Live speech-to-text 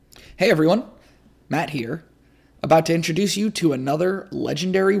Hey everyone, Matt here, about to introduce you to another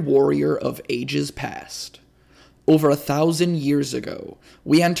legendary warrior of ages past. Over 1,000 years ago,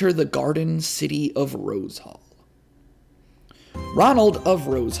 we enter the garden city of Rosehall. Ronald of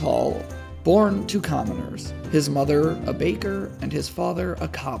Rosehall, born to commoners, his mother a baker and his father a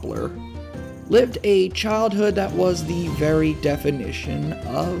cobbler, lived a childhood that was the very definition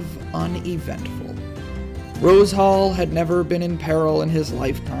of uneventful. Rosehall had never been in peril in his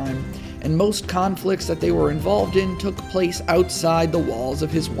lifetime, and most conflicts that they were involved in took place outside the walls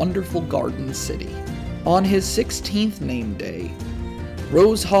of his wonderful garden city. On his 16th name day,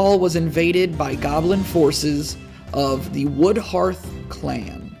 Rosehall was invaded by goblin forces of the Woodhearth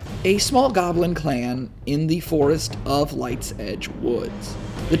clan, a small goblin clan in the forest of Light's Edge Woods.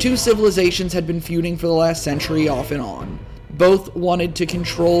 The two civilizations had been feuding for the last century off and on. Both wanted to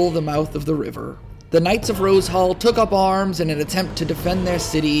control the mouth of the river. The Knights of Rosehall took up arms in an attempt to defend their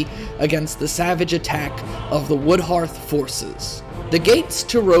city against the savage attack of the Woodhearth forces. The gates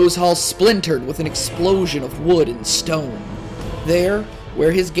to Rosehall splintered with an explosion of wood and stone. There,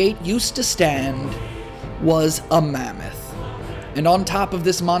 where his gate used to stand, was a mammoth. And on top of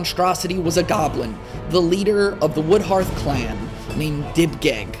this monstrosity was a goblin, the leader of the Woodhearth clan, named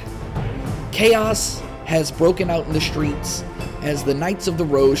Dibgeg. Chaos has broken out in the streets as the Knights of the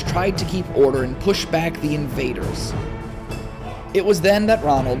Rose tried to keep order and push back the invaders. It was then that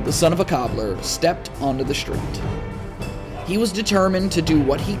Ronald, the son of a cobbler, stepped onto the street. He was determined to do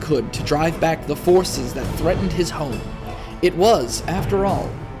what he could to drive back the forces that threatened his home. It was, after all,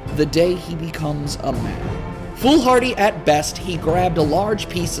 the day he becomes a man. Foolhardy at best, he grabbed a large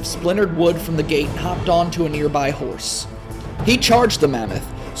piece of splintered wood from the gate and hopped onto a nearby horse. He charged the mammoth,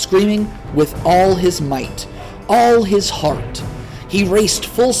 screaming with all his might, all his heart. He raced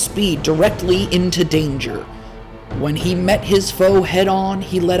full speed directly into danger. When he met his foe head-on,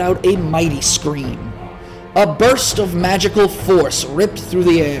 he let out a mighty scream. A burst of magical force ripped through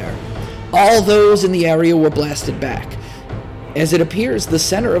the air. All those in the area were blasted back. As it appears, the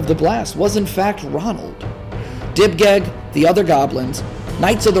center of the blast was in fact Ronald. Dibgeg, the other goblins,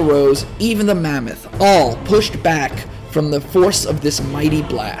 Knights of the Rose, even the mammoth, all pushed back from the force of this mighty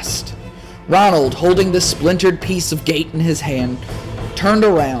blast. Ronald, holding the splintered piece of gate in his hand, turned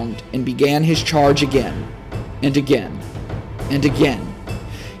around and began his charge again, and again, and again.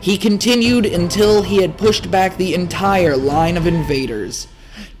 He continued until he had pushed back the entire line of invaders.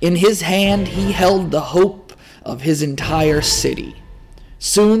 In his hand, he held the hope of his entire city.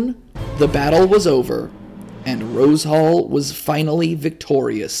 Soon, the battle was over, and Rosehall was finally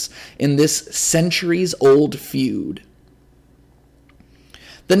victorious in this centuries-old feud.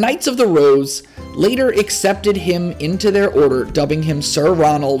 The Knights of the Rose later accepted him into their order, dubbing him Sir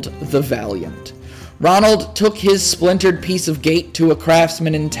Ronald the Valiant. Ronald took his splintered piece of gate to a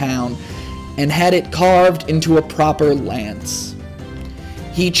craftsman in town and had it carved into a proper lance.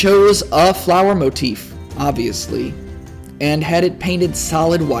 He chose a flower motif, obviously, and had it painted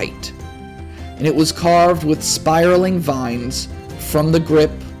solid white, and it was carved with spiraling vines from the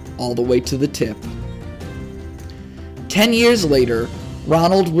grip all the way to the tip. 10 years later,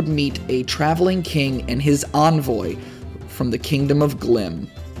 Ronald would meet a traveling king and his envoy from the Kingdom of Glim.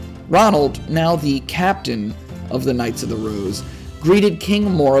 Ronald, now the captain of the Knights of the Rose, greeted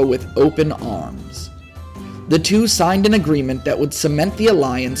King Mora with open arms. The two signed an agreement that would cement the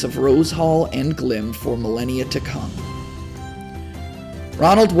alliance of Rosehall and Glim for millennia to come.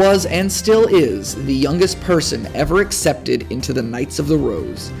 Ronald was, and still is, the youngest person ever accepted into the Knights of the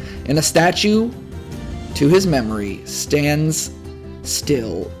Rose, and a statue to his memory stands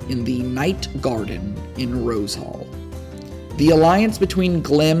still in the Knight Garden in Rosehall. The alliance between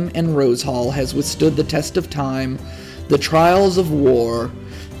Glim and Rosehall has withstood the test of time, the trials of war,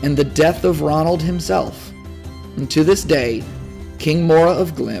 and the death of Ronald himself. And to this day, King Mora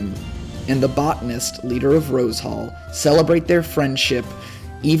of Glim and the botanist, leader of Rosehall, celebrate their friendship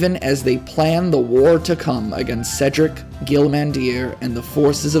even as they plan the war to come against Cedric, Gilmandir, and the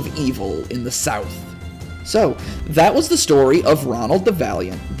forces of evil in the south. So, that was the story of Ronald the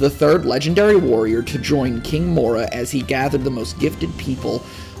Valiant, the third legendary warrior to join King Mora as he gathered the most gifted people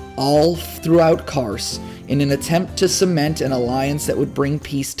all throughout Karse in an attempt to cement an alliance that would bring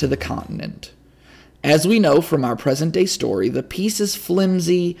peace to the continent. As we know from our present-day story, the peace is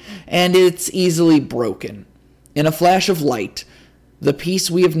flimsy and it's easily broken. In a flash of light, the peace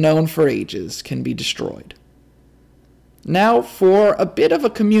we have known for ages can be destroyed. Now for a bit of a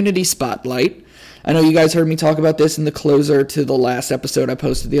community spotlight. I know you guys heard me talk about this in the closer to the last episode I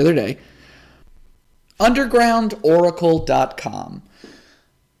posted the other day. UndergroundOracle.com.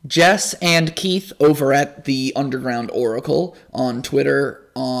 Jess and Keith over at the Underground Oracle on Twitter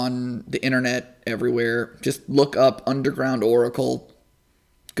on the internet everywhere. Just look up Underground Oracle.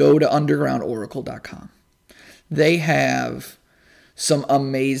 Go to undergroundoracle.com. They have some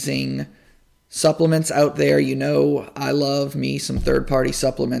amazing supplements out there. You know, I love me some third-party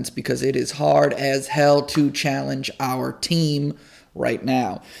supplements because it is hard as hell to challenge our team right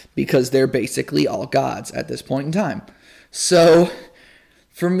now because they're basically all gods at this point in time. So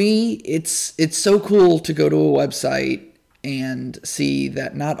for me, it's so cool to go to a website and see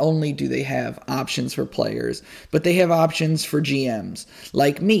that not only do they have options for players, but they have options for GMs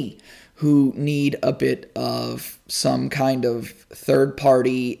like me, who need a bit of some kind of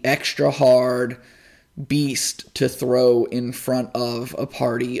third-party, extra hard beast to throw in front of a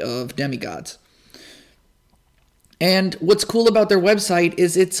party of demigods. And what's cool about their website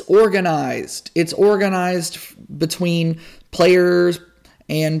is it's organized. It's organized between players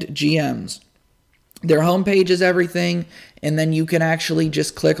and GMs. Their homepage is everything, and then you can actually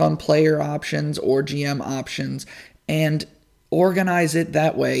just click on player options or GM options and organize it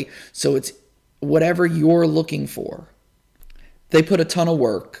that way so it's whatever you're looking for. They put a ton of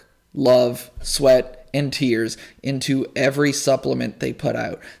work, love, sweat, and tears into every supplement they put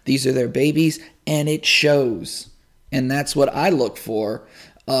out. These are their babies, and it shows. And that's what I look for.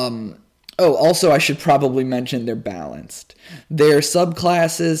 Also, I should probably mention they're balanced. Their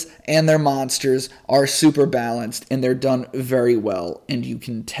subclasses and their monsters are super balanced, and they're done very well, and you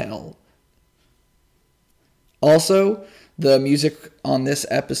can tell. Also, the music on this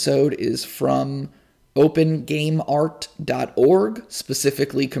episode is from opengameart.org,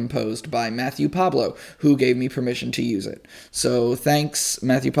 specifically composed by Matthew Pablo, who gave me permission to use it. So thanks,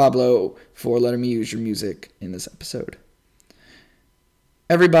 Matthew Pablo, for letting me use your music in this episode.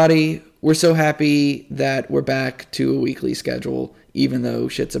 Everybody, we're so happy that we're back to a weekly schedule, even though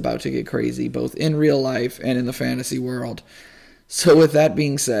shit's about to get crazy, both in real life and in the fantasy world. So with that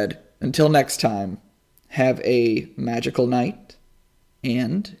being said, until next time, have a magical night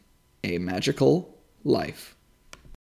and a magical life.